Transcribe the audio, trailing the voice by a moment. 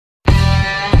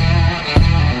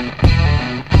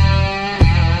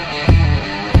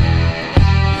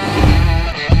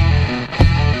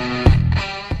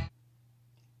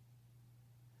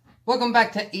Welcome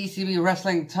back to ACB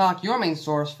Wrestling Talk, your main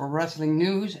source for wrestling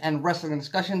news and wrestling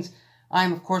discussions.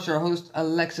 I'm, of course, your host,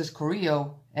 Alexis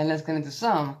Carrillo, and let's get into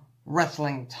some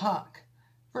wrestling talk.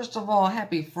 First of all,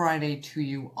 happy Friday to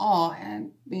you all,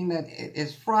 and being that it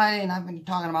is Friday and I've been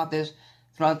talking about this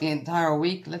throughout the entire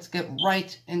week, let's get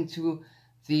right into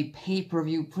the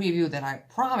pay-per-view preview that I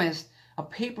promised. A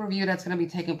pay-per-view that's going to be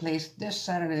taking place this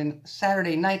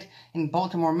Saturday night in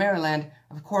Baltimore, Maryland.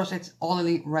 Of course, it's All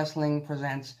Elite Wrestling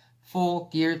presents Full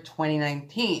Gear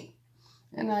 2019.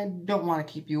 And I don't want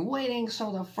to keep you waiting,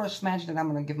 so the first match that I'm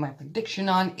going to give my prediction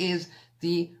on is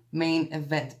the main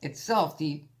event itself.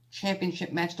 The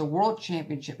championship match, the World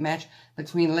Championship match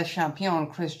between Le Champion,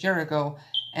 Chris Jericho,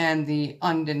 and the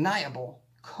Undeniable,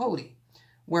 Cody.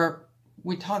 Where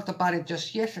we talked about it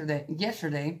just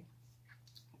yesterday,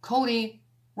 Cody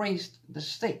raised the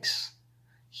stakes.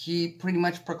 He pretty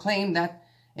much proclaimed that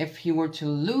if he were to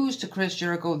lose to Chris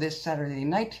Jericho this Saturday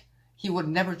night, he would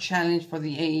never challenge for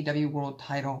the AEW World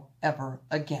title ever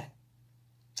again.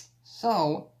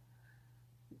 So,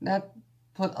 that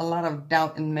put a lot of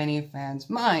doubt in many fans'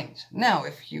 minds. Now,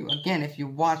 if you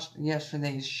watched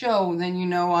yesterday's show, then you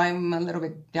know I'm a little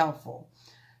bit doubtful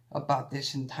about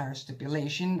this entire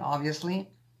stipulation, obviously.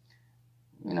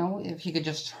 You know, if he could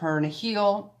just turn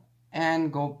heel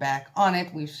and go back on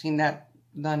it. We've seen that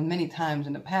done many times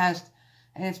in the past,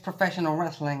 and it's professional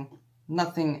wrestling.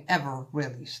 Nothing ever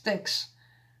really sticks.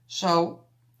 So,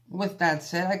 with that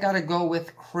said, I gotta go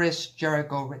with Chris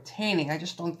Jericho retaining. I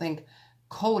just don't think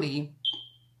Cody,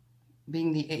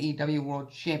 being the AEW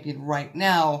World Champion right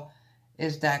now,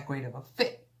 is that great of a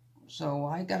fit. So,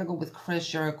 I gotta go with Chris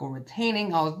Jericho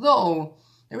retaining, although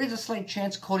there is a slight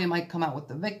chance Cody might come out with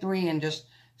the victory and just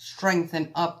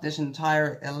strengthen up this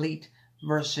entire Elite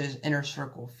versus Inner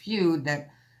Circle feud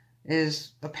that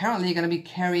is apparently going to be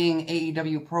carrying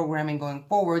AEW programming going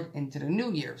forward into the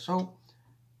new year. So,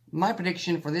 my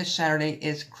prediction for this Saturday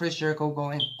is Chris Jericho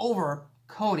going over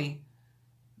Cody,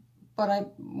 but I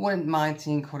wouldn't mind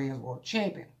seeing Cody as World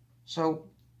Champion. So,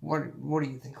 what do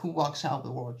you think? Who walks out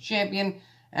the World Champion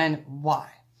and why?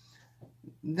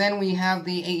 Then we have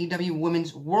the AEW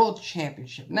Women's World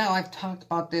Championship. Now, I've talked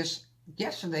about this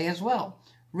yesterday as well.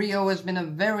 Rio has been a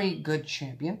very good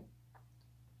champion.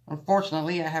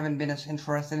 Unfortunately, I haven't been as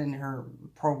interested in her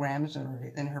programs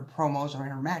or in her promos or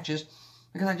in her matches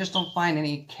because I just don't find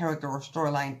any character or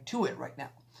storyline to it right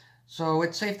now. So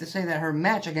it's safe to say that her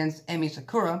match against Emi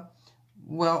Sakura,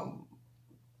 well,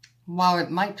 while it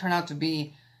might turn out to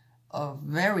be a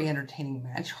very entertaining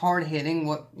match, hard-hitting,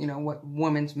 what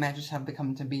women's matches have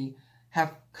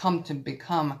come to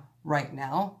become right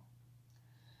now.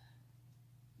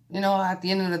 You know, at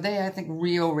the end of the day, I think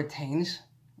Rio retains.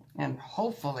 And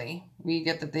hopefully, we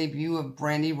get the debut of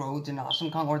Brandy Rhodes and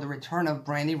Awesome Kong, or the return of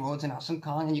Brandy Rhodes and Awesome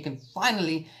Kong, and you can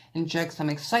finally inject some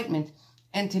excitement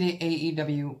into the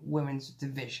AEW Women's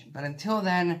Division. But until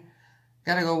then,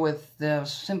 gotta go with the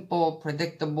simple,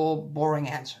 predictable, boring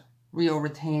answer. Rio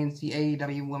retains the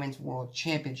AEW Women's World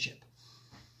Championship.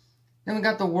 Then we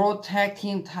got the World Tag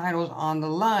Team titles on the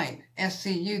line.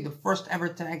 SCU, the first ever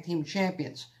Tag Team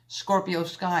Champions, Scorpio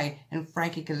Sky and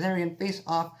Frankie Kazarian face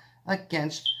off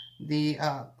against in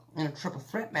a triple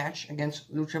threat match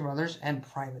against Lucha Brothers and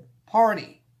Private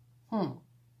Party.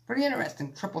 Pretty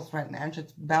interesting triple threat match.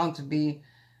 It's bound to be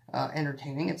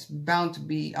entertaining. It's bound to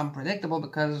be unpredictable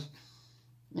because,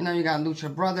 you know, you got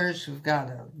Lucha Brothers who've got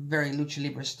a very Lucha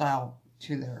Libre style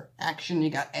to their action.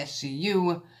 You got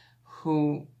SCU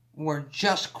who were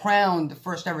just crowned the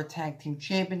first ever tag team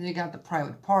champions. You got the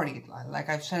Private Party, like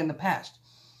I've said in the past.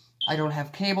 I don't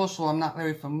have cable, so I'm not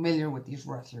very familiar with these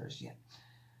wrestlers yet.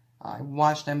 I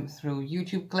watched them through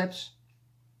YouTube clips,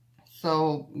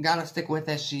 so gotta stick with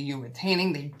SCU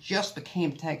retaining. They just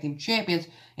became tag team champions,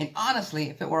 and honestly,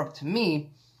 if it were up to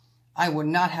me, I would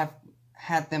not have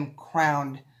had them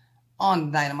crowned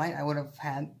on Dynamite. I would have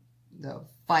had the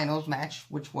finals match,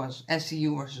 which was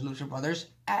SCU versus Lucha Brothers,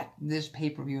 at this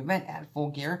pay-per-view event at Full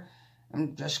Gear,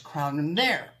 and just crowned them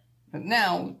there. But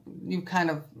now, you kind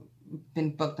of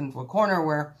been booked into a corner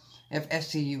where if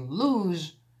SCU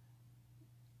lose,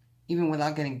 even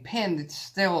without getting pinned, it's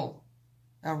still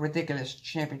a ridiculous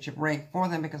championship reign for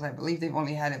them because I believe they've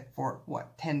only had it for,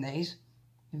 10 days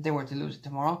if they were to lose it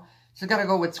tomorrow. So gotta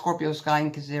go with Scorpio Sky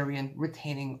and Kazarian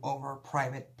retaining over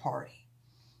Private Party.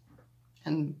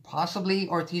 And possibly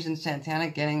Ortiz and Santana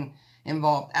getting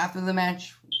involved after the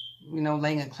match, you know,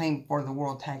 laying a claim for the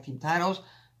World Tag Team titles.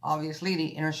 Obviously, the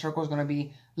Inner Circle is going to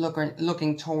be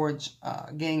looking towards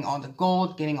getting all the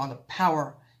gold, getting all the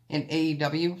power in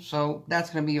AEW. So that's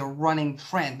going to be a running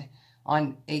trend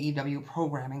on AEW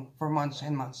programming for months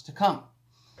and months to come.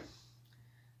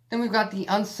 Then we've got the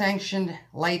unsanctioned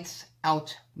Lights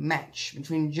Out match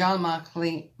between Jon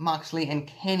Moxley and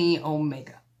Kenny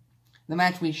Omega. The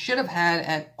match we should have had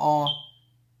at All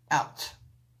Out.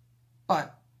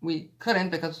 But we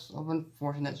couldn't because of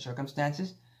unfortunate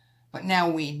circumstances. But now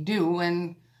we do,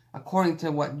 and according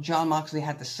to what Jon Moxley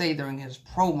had to say during his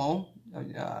promo,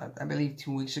 I believe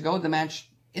 2 weeks ago, the match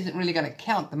isn't really going to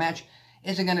count. The match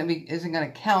isn't going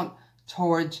to count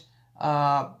towards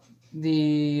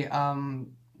the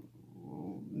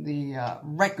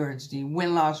records, the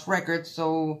win-loss records.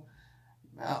 So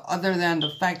other than the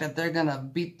fact that they're going to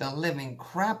beat the living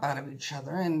crap out of each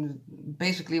other, and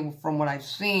basically from what I've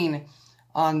seen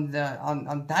on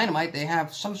Dynamite, they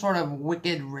have some sort of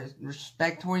wicked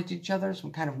respect towards each other,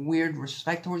 some kind of weird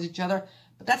respect towards each other,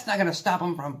 but that's not going to stop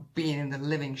them from beating the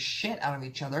living shit out of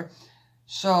each other.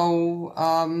 So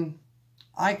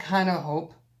I kind of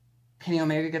hope Kenny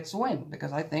Omega gets the win,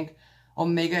 because I think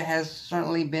Omega has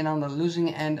certainly been on the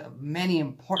losing end of many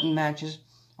important matches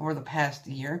over the past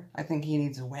year. I think he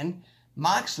needs a win.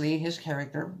 Moxley, his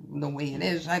character, the way it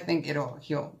is, I think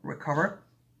he'll recover.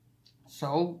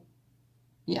 So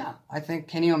yeah, I think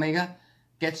Kenny Omega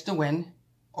gets the win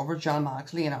over Jon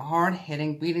Moxley in a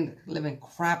hard-hitting, beating the living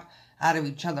crap out of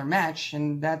each other match,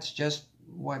 and that's just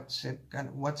what's it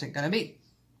gonna be.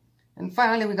 And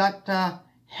finally, we got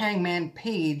Hangman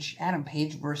Page, Adam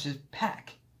Page versus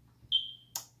Pac.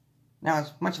 Now,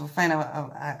 as much of a fan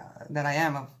that I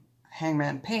am of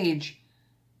Hangman Page,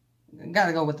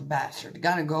 gotta go with the bastard.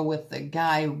 Gotta go with the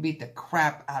guy who beat the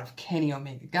crap out of Kenny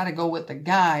Omega. Gotta go with the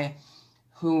guy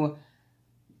who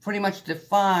pretty much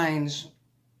defines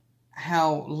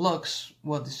how looks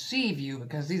will deceive you,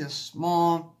 because he's a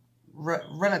small,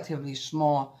 relatively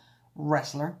small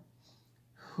wrestler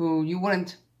who you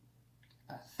wouldn't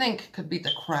think could beat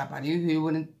the crap out of you, who you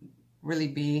wouldn't really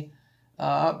be,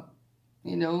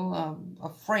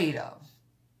 afraid of.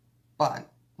 But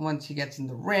once he gets in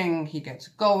the ring, he gets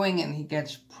going, and he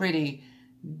gets pretty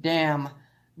damn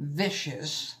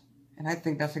vicious. And I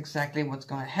think that's exactly what's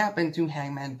going to happen to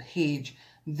Hangman Page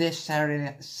this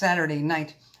Saturday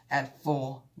night at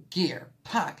Full Gear.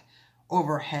 Pac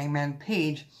over Hangman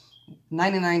Page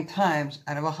 99 times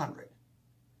out of 100.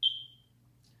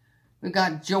 We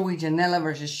got Joey Janela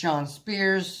versus Shawn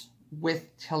Spears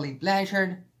with Tully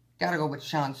Blanchard. Gotta go with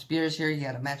Shawn Spears here. He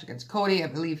had a match against Cody. I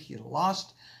believe he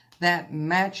lost that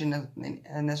match. And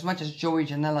as much as Joey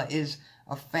Janela is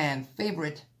a fan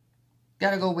favorite,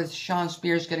 gotta go with Shawn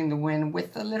Spears getting the win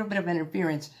with a little bit of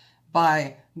interference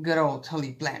by good old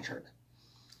Tully Blanchard.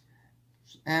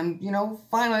 And,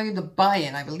 finally the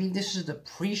buy-in. I believe this is the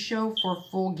pre-show for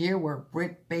Full Gear where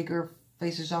Britt Baker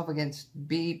faces off against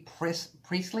B.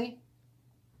 Priestley.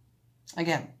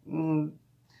 Again,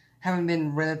 haven't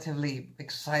been relatively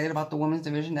excited about the women's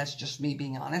division. That's just me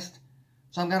being honest.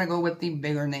 So I'm going to go with the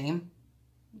bigger name.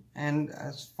 And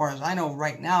as far as I know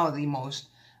right now, the most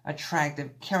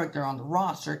attractive character on the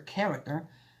roster,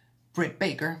 Britt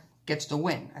Baker, gets the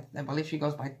win. I believe she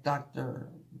goes by Dr.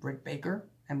 Britt Baker,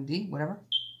 MD, whatever.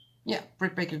 Yeah,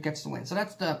 Britt Baker gets the win. So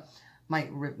that's my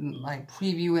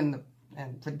preview and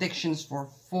predictions for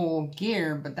Full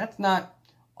Gear. But that's not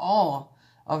all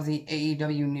of the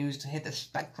AEW news to hit the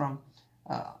spectrum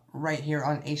right here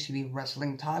on ACB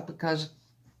Wrestling Talk, because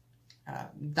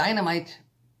Dynamite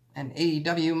and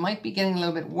AEW might be getting a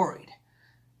little bit worried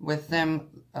with them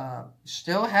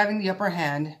still having the upper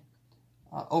hand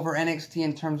over NXT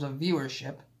in terms of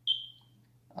viewership.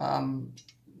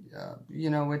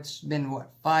 It's been,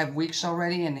 5 weeks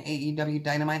already, and AEW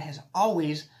Dynamite has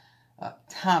always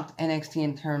topped NXT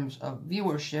in terms of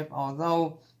viewership,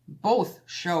 although both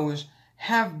shows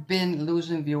have been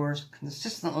losing viewers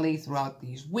consistently throughout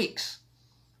these weeks.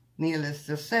 Needless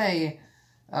to say,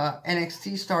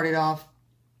 NXT started off,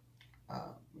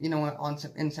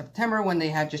 in September when they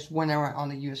had just 1 hour on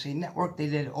the USA Network. They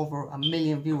did over 1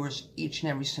 million viewers each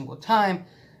and every single time.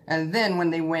 And then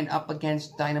when they went up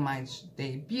against Dynamite's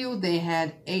debut, they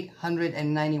had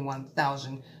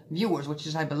 891,000 viewers, which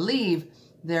is, I believe,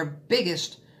 their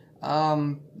biggest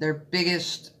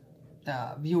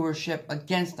viewership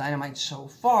against Dynamite so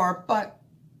far. But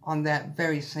on that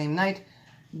very same night,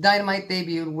 Dynamite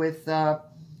debuted with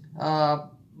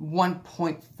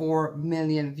 1.4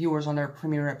 million viewers on their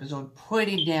premiere episode.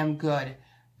 Pretty damn good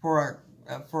for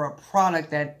a product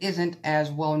that isn't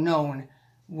as well known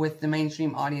with the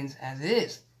mainstream audience as it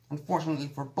is. Unfortunately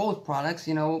for both products,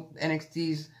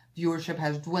 NXT's viewership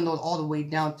has dwindled all the way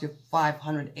down to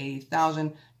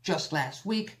 580,000 just last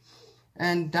week,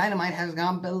 and Dynamite has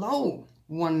gone below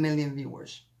 1 million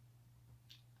viewers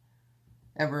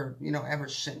ever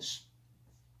since.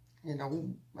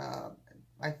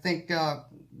 I think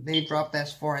they dropped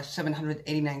as far as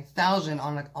 789,000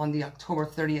 on the October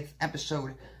 30th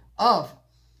episode of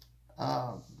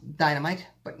Dynamite.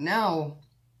 But now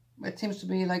it seems to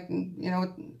be like,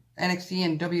 NXT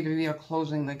and WWE are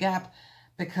closing the gap,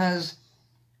 because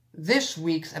this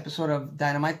week's episode of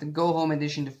Dynamite, the go-home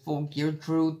edition to Full Gear,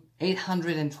 drew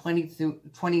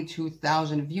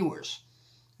 822,000 viewers,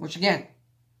 which again,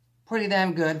 pretty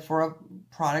damn good for a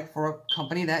product, for a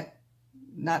company that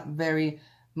not very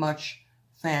much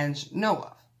fans know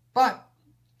of. But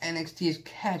NXT is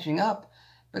catching up,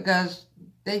 because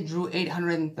they drew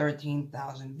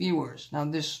 813,000 viewers. Now,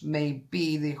 this may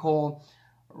be the whole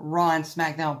Raw and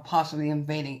SmackDown possibly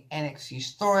invading NXT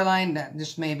storyline, that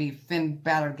this may be Finn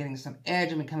Balor getting some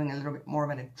edge and becoming a little bit more of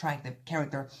an attractive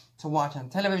character to watch on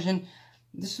television.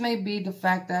 This may be the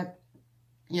fact that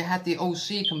you had the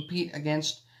OC compete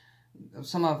against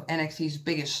some of NXT's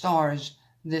biggest stars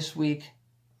this week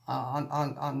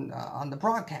on the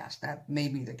broadcast. That may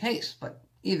be the case, but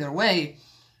either way,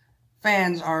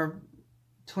 fans are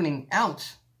tuning out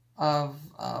of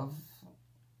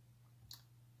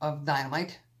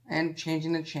Dynamite and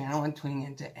changing the channel and tuning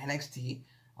into NXT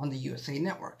on the USA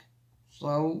Network.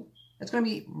 So it's going to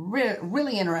be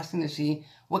really interesting to see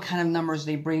what kind of numbers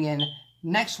they bring in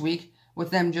next week, with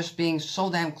them just being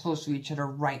so damn close to each other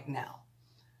right now.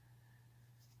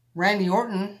 Randy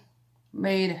Orton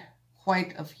made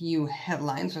quite a few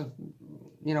headlines,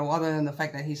 other than the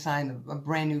fact that he signed a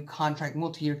brand new contract,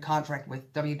 multi-year contract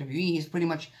with WWE. He's pretty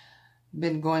much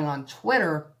been going on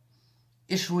Twitter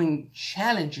issuing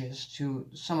challenges to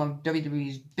some of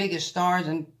WWE's biggest stars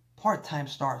and part-time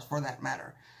stars, for that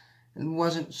matter. It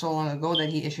wasn't so long ago that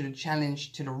he issued a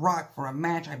challenge to The Rock for a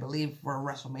match, I believe for a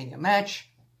WrestleMania match.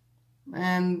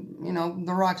 And,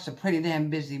 The Rock's a pretty damn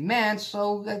busy man,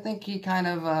 so I think he kind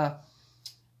of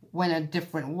went a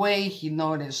different way. He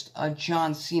noticed a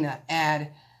John Cena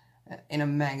ad in a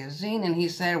magazine, and he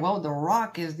said, well, The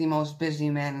Rock is the most busy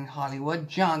man in Hollywood.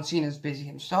 John Cena's busy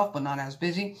himself, but not as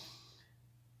busy.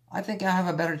 I think I have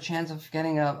a better chance of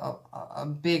getting a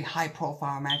big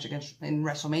high-profile match in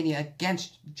WrestleMania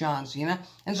against John Cena.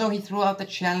 And so he threw out the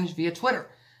challenge via Twitter.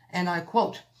 And I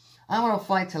quote, I want to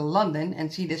fly to London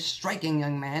and see this striking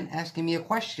young man asking me a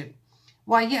question.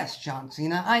 Why, yes, John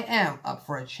Cena, I am up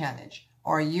for a challenge.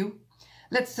 Are you?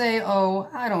 Let's say,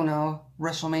 I don't know,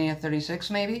 WrestleMania 36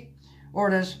 maybe? Or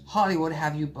does Hollywood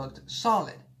have you booked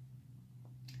solid?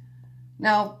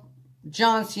 Now,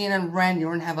 John Cena and Randy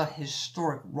Orton have a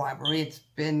historic rivalry. It's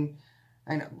been,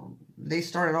 they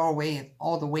started all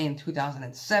the way in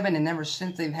 2007, and ever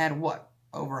since they've had,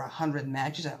 over 100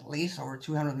 matches at least, over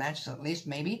 200 matches at least,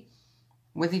 maybe,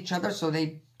 with each other, so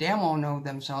they damn well know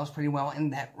themselves pretty well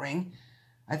in that ring.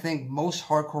 I think most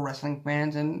hardcore wrestling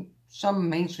fans and some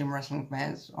mainstream wrestling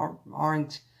fans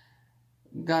aren't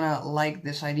gonna like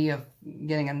this idea of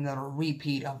getting another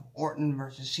repeat of Orton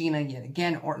versus Cena yet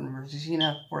again. Orton versus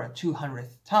Cena for a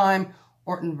 200th time.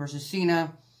 Orton versus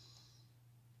Cena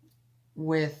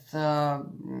with,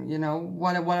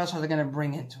 what else are they gonna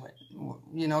bring into it?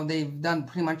 They've done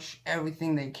pretty much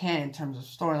everything they can in terms of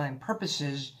storyline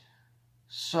purposes.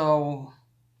 So,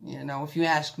 if you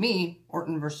ask me,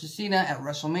 Orton versus Cena at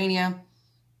WrestleMania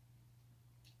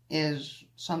is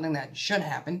something that should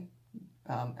happen.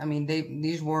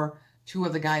 These were two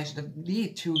of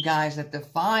the two guys that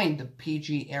defined the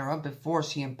PG era before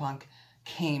CM Punk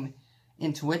came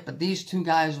into it. But these two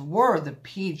guys were the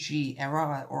PG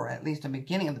era, or at least the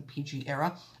beginning of the PG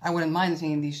era. I wouldn't mind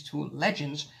seeing these two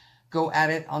legends go at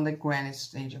it on the grandest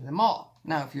stage of them all.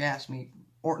 Now, if you ask me,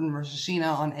 Orton versus Cena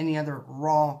on any other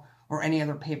Raw or any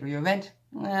other pay-per-view event,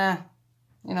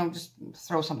 just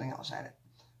throw something else at it.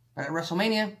 But at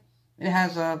WrestleMania, it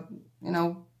has a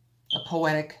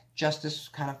poetic justice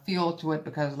kind of feel to it,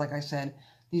 because, like I said,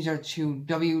 these are two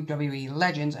WWE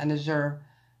legends and deserve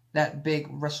that big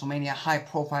WrestleMania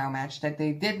high-profile match that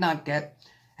they did not get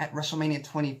at WrestleMania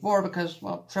 24 because,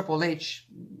 Triple H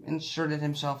inserted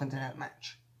himself into that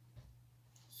match.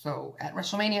 So, at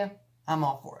WrestleMania, I'm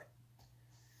all for it.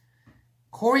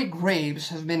 Corey Graves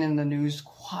has been in the news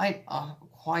quite a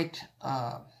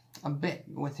bit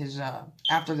with his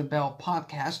After the Bell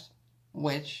podcast,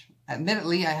 which,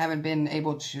 admittedly, I haven't been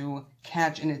able to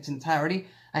catch in its entirety.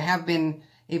 I have been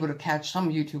able to catch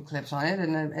some YouTube clips on it,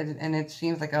 and it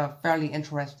seems like a fairly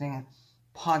interesting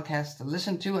podcast to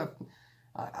listen to.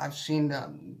 I've seen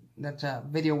that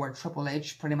video where Triple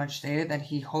H pretty much stated that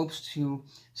he hopes to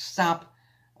stop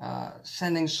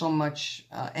sending so much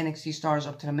NXT stars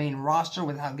up to the main roster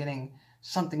without getting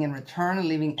something in return,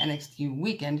 leaving NXT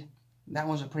weekend. That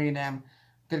was a pretty damn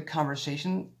good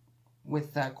conversation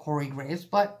with Corey Graves,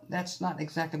 but that's not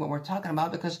exactly what we're talking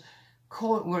about, because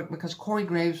because Corey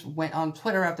Graves went on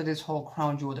Twitter after this whole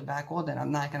Crown Jewel debacle that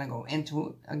I'm not going to go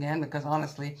into again, because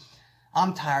honestly,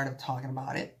 I'm tired of talking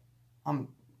about it. I'm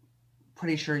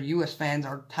pretty sure US fans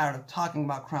are tired of talking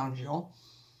about Crown Jewel.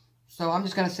 So I'm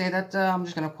just going to say that, I'm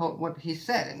just going to quote what he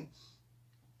said. And,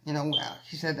 you know,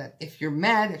 he said that if you're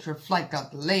mad that your flight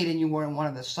got delayed and you weren't one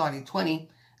of the Saudi 20,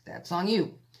 that's on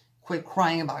you. Quit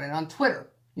crying about it on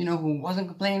Twitter. You know who wasn't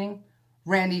complaining?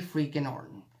 Randy freaking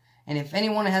Orton. And if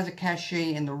anyone has a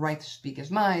cachet and the right to speak his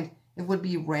mind, it would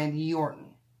be Randy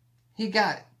Orton. He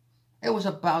got it. It was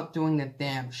about doing the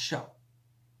damn show.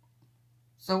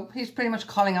 So he's pretty much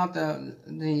calling out the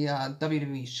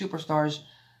WWE superstars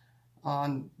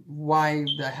on why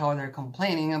the hell they're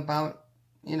complaining about,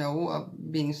 you know,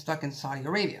 being stuck in Saudi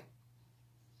Arabia.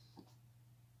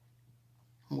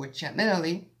 Which,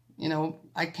 admittedly, you know,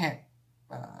 I can't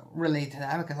relate to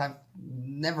that because I've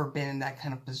never been in that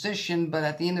kind of position. But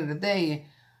at the end of the day,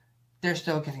 they're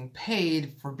still getting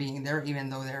paid for being there, even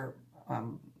though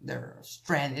they're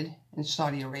stranded in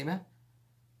Saudi Arabia.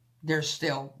 They're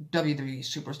still WWE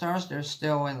superstars. They're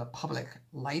still in the public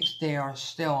light. They are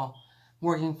still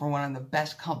working for one of the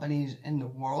best companies in the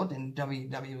world, in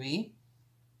WWE.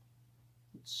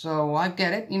 So I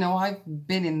get it. You know, I've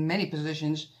been in many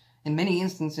positions, in many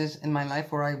instances in my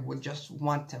life where I would just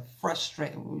want to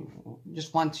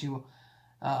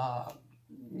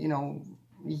you know,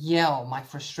 yell my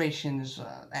frustrations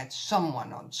at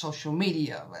someone on social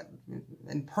media,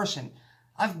 in person.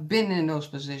 I've been in those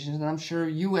positions, and I'm sure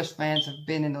US fans have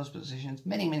been in those positions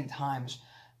many, many times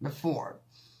before.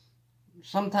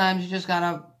 Sometimes you just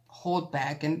gotta hold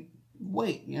back and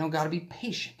wait. You know, gotta be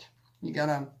patient. You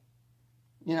gotta,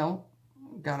 you know,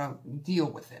 gotta deal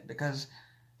with it, because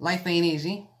life ain't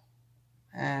easy.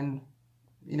 And,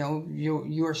 you know,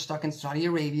 you're stuck in Saudi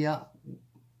Arabia,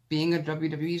 being a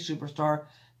WWE superstar,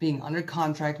 being under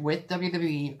contract with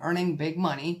WWE, earning big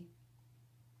money.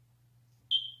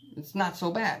 It's not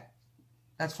so bad.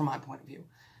 That's from my point of view.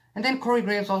 And then Corey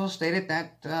Graves also stated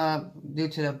that due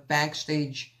to the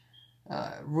backstage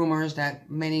rumors that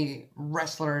many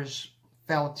wrestlers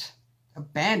felt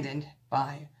abandoned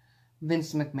by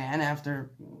Vince McMahon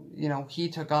after, you know, he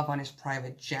took off on his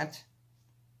private jet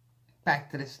back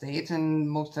to the States, and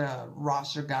most of the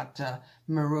roster got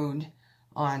marooned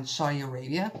on Saudi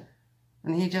Arabia.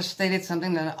 And he just stated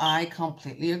something that I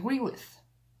completely agree with.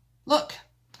 Look,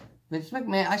 Vince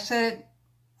McMahon, I said it,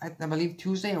 I believe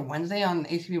Tuesday or Wednesday on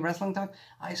ACB Wrestling Talk.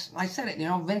 I said it, you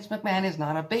know, Vince McMahon is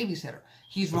not a babysitter.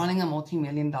 He's running a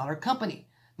multi-million-dollar company.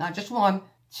 Not just one,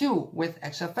 two. With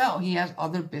XFL, he has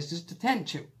other business to tend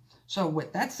to. So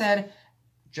with that said,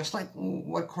 just like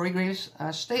what Corey Graves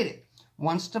stated,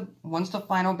 once the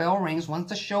final bell rings, once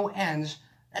the show ends,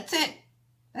 that's it.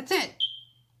 That's it.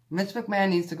 Vince McMahon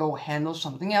needs to go handle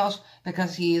something else,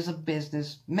 because he is a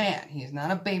businessman. He is not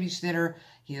a babysitter.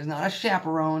 He is not a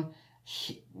chaperone.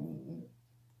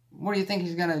 What do you think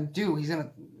he's gonna do? He's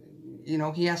gonna, you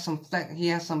know, he has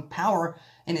some power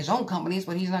in his own companies,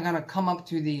 but he's not gonna come up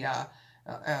to the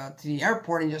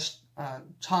airport and just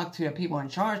talk to the people in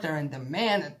charge there and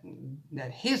demand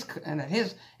that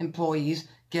his employees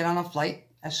get on a flight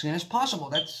as soon as possible.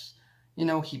 That's, you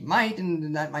know, he might,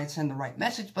 and that might send the right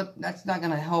message, but that's not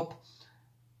going to help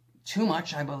too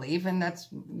much, I believe, and that's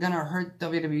going to hurt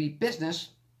WWE business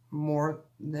more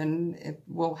than it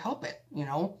will help it, you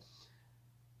know.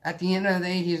 At the end of the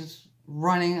day, he's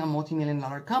running a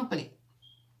multi-million-dollar company.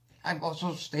 I've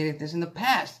also stated this in the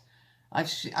past. I've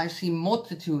seen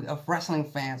multitude of wrestling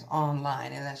fans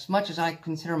online, and as much as I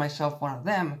consider myself one of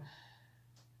them,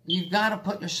 you've got to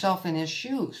put yourself in his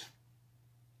shoes.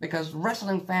 Because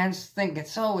wrestling fans think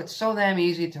it's so damn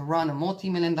easy to run a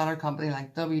multi-million-dollar company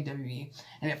like WWE.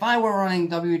 And if I were running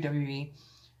WWE,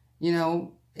 you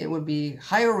know, it would be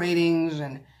higher ratings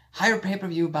and higher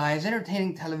pay-per-view buys,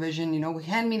 entertaining television. You know,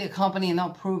 hand me the company and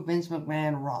I'll prove Vince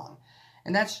McMahon wrong.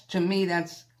 And that's, to me,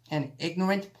 that's an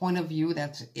ignorant point of view.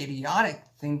 That's an idiotic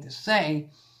thing to say,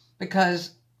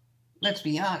 because let's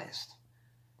be honest.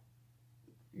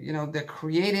 You know, the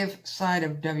creative side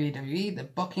of WWE, the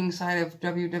booking side of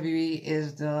WWE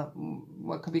is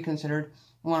what could be considered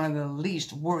one of the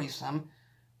least worrisome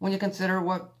when you consider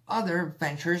what other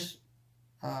ventures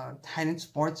Titan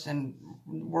Sports and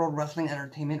World Wrestling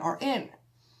Entertainment are in.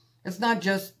 It's not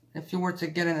just, if you were to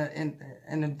get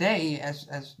in a day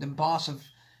as the boss of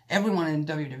everyone in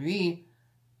WWE,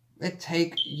 it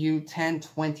take you 10,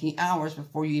 20 hours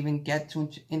before you even get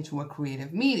into a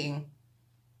creative meeting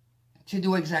to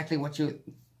do exactly what you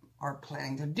are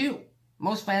planning to do.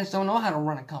 Most fans don't know how to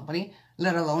run a company,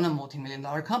 let alone a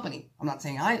multi-million-dollar company. I'm not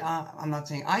saying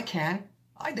I can.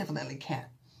 I definitely can.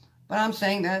 But I'm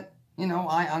saying that You know,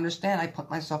 I understand. I put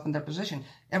myself in their position.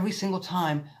 Every single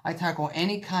time I tackle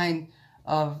any kind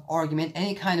of argument,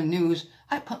 any kind of news,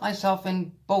 I put myself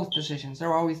in both positions. There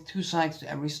are always two sides to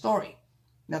every story.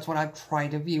 That's what I've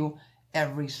tried to view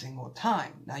every single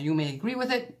time. Now, you may agree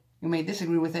with it. You may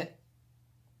disagree with it.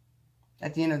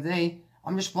 At the end of the day,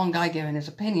 I'm just one guy giving his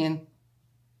opinion,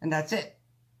 and that's it.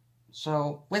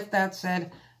 So, with that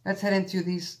said, let's head into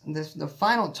the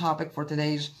final topic for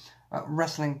today's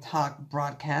Wrestling Talk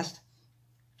broadcast,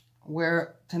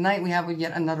 where tonight we have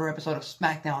yet another episode of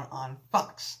SmackDown on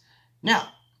Fox. Now,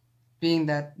 being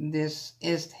that this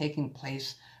is taking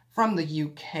place from the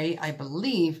UK, I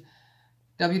believe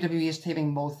WWE is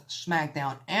taping both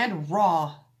SmackDown and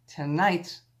Raw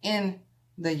tonight in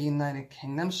the United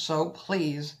Kingdom, so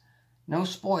please, no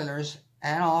spoilers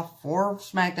at all for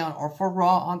SmackDown or for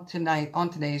Raw on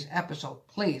today's episode.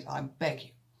 Please, I beg you.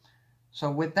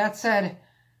 So with that said,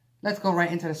 let's go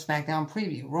right into the SmackDown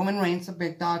preview. Roman Reigns, the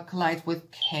big dog, collides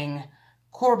with King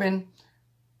Corbin.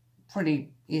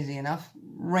 Pretty easy enough.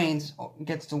 Reigns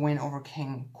gets the win over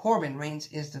King Corbin. Reigns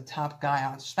is the top guy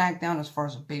on SmackDown as far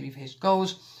as the babyface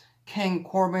goes. King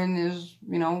Corbin is,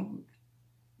 you know,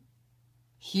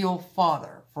 heel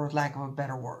father, for lack of a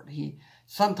better word.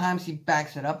 Sometimes he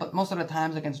backs it up, but most of the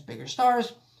times against bigger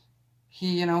stars,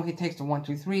 he takes the 1,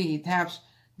 2, 3, he taps.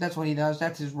 That's what he does.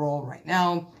 That's his role right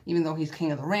now. Even though he's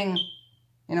king of the ring,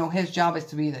 you know, his job is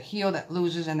to be the heel that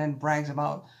loses and then brags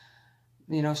about,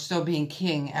 you know, still being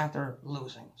king after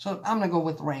losing. So I'm going to go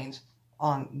with Reigns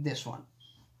on this one.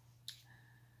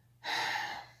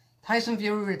 Tyson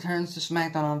Fury returns to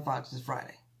SmackDown on Fox this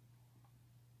Friday.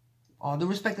 All due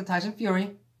respect to Tyson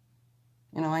Fury,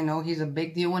 you know, I know he's a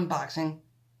big deal in boxing.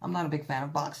 I'm not a big fan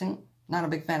of boxing. Not a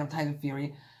big fan of Tyson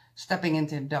Fury stepping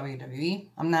into WWE.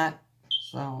 I'm not.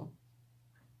 So,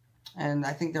 and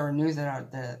I think there are news that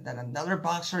another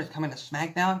boxer is coming to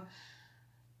SmackDown.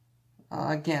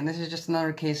 Again, this is just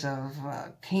another case of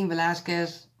Cain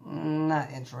Velasquez, not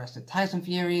interested. Tyson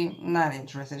Fury, not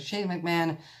interested. Shane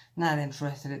McMahon, not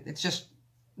interested. It's just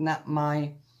not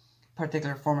my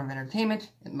particular form of entertainment.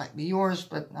 It might be yours,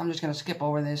 but I'm just going to skip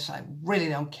over this. I really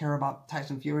don't care about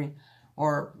Tyson Fury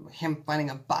or him fighting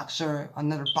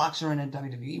another boxer in a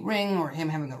WWE ring, or him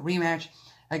having a rematch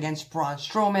against Braun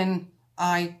Strowman.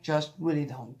 I just really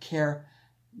don't care.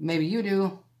 Maybe you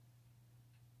do,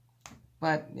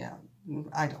 but yeah,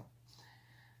 I don't.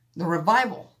 The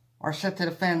Revival are set to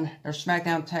defend their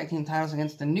SmackDown Tag Team titles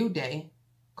against the New Day,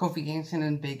 Kofi Kingston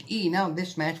and Big E. Now,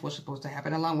 this match was supposed to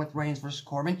happen along with Reigns versus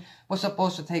Corbin, was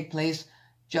supposed to take place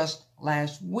just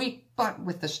last week, but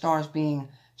with the stars being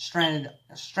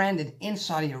stranded in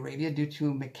Saudi Arabia due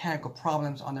to mechanical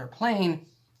problems on their plane,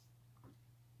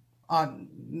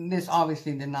 this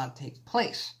obviously did not take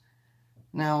place.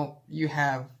 Now, you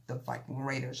have the Viking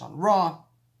Raiders on Raw,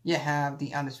 you have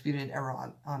the Undisputed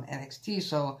Era on NXT,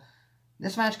 so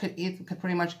this match could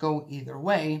pretty much go either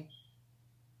way.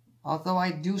 Although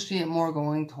I do see it more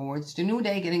going towards the New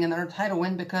Day getting another title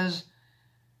win, because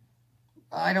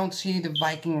I don't see the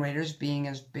Viking Raiders being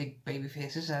as big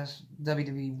babyfaces as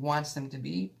WWE wants them to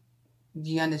be.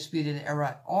 The Undisputed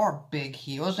Era are big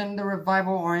heels, and the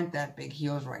Revival aren't that big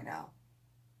heels right now.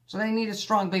 So they need a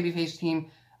strong babyface team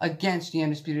against the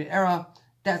Undisputed Era.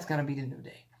 That's going to be the New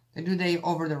Day. The New Day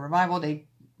over the Revival, they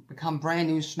become brand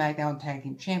new SmackDown Tag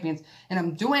Team Champions. And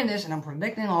I'm doing this, and I'm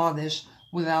predicting all of this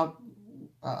without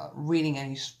reading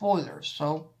any spoilers.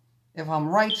 So, if I'm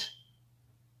right,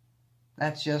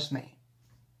 that's just me.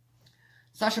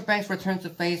 Sasha Banks returns to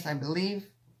face, I believe,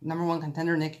 #1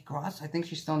 contender Nikki Cross. I think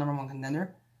she's still #1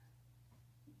 contender.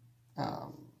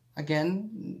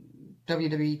 Again,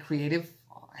 WWE Creative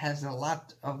has a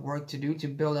lot of work to do to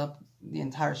build up the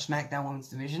entire SmackDown Women's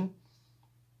division.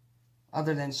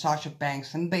 Other than Sasha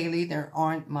Banks and Bayley, there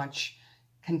aren't much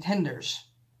contenders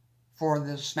for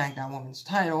the SmackDown Women's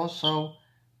title, so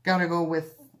gotta go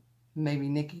with maybe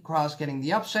Nikki Cross getting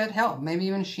the upset. Hell, maybe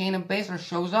even Shayna Baszler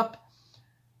shows up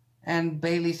and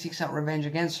Bayley seeks out revenge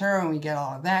against her, and we get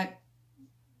all of that.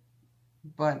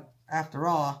 But after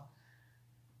all,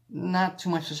 not too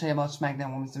much to say about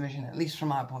SmackDown Women's division, at least from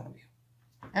my point of view.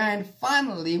 And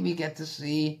finally, we get to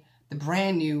see the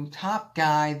brand new top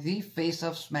guy, the face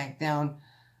of SmackDown,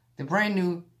 the brand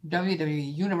new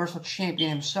WWE Universal Champion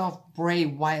himself, Bray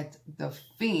Wyatt, the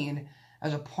Fiend,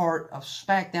 as a part of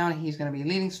SmackDown. He's going to be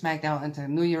leading SmackDown into the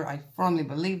new year. I firmly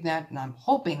believe that, and I'm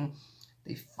hoping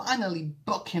they finally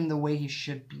book him the way he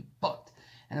should be booked,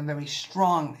 in a very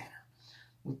strong manner.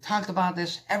 We've talked about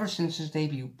this ever since his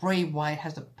debut. Bray Wyatt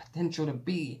has the potential to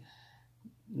be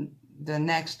the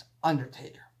next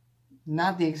Undertaker.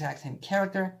 Not the exact same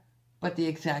character, but the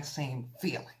exact same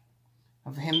feeling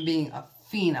of him being a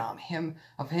phenom,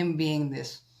 of him being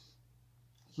this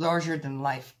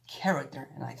larger-than-life character.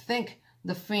 And I think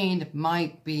The Fiend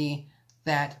might be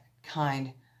that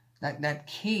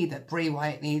key that Bray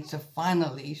Wyatt needs to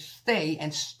finally stay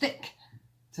and stick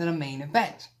to the main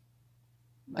event.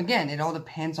 Again, it all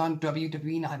depends on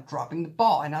WWE not dropping the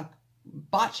ball and not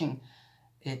botching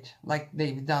it like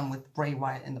they've done with Bray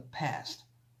Wyatt in the past.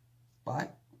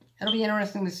 But it'll be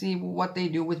interesting to see what they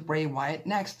do with Bray Wyatt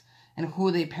next and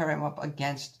who they pair him up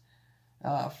against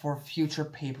for future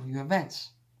pay-per-view events.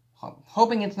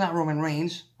 Hoping it's not Roman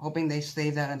Reigns, hoping they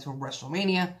save that until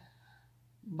WrestleMania.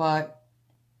 But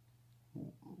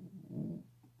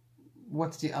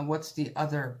what's the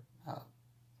other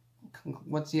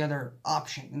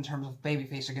option in terms of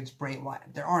babyface against Bray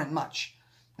Wyatt? There aren't much.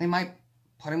 They might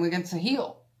put him against a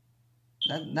heel.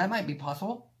 That might be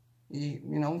possible. You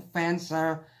know, fans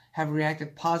have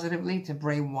reacted positively to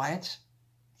Bray Wyatt,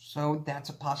 so that's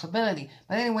a possibility.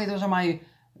 But anyway, those are my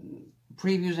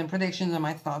previews and predictions and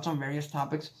my thoughts on various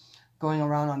topics going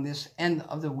around on this end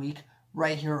of the week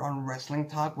right here on Wrestling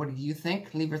Talk. What do you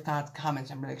think? Leave your thoughts, comments,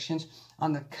 and predictions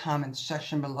on the comments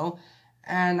section below.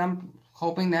 And I'm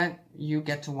hoping that you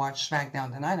get to watch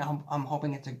SmackDown tonight. I'm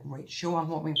hoping it's a great show. I'm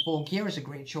hoping Full Gear is a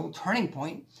great show. Turning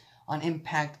Point on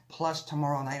Impact Plus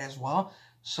tomorrow night as well.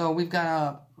 So we've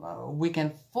got a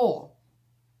weekend full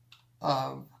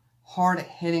of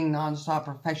hard-hitting, non-stop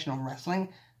professional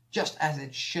wrestling, just as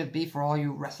it should be for all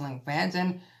you wrestling fans.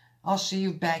 And I'll see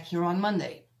you back here on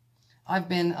Monday. I've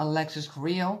been Alexis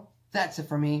Carrillo. That's it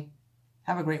for me.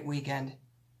 Have a great weekend.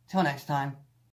 Till next time.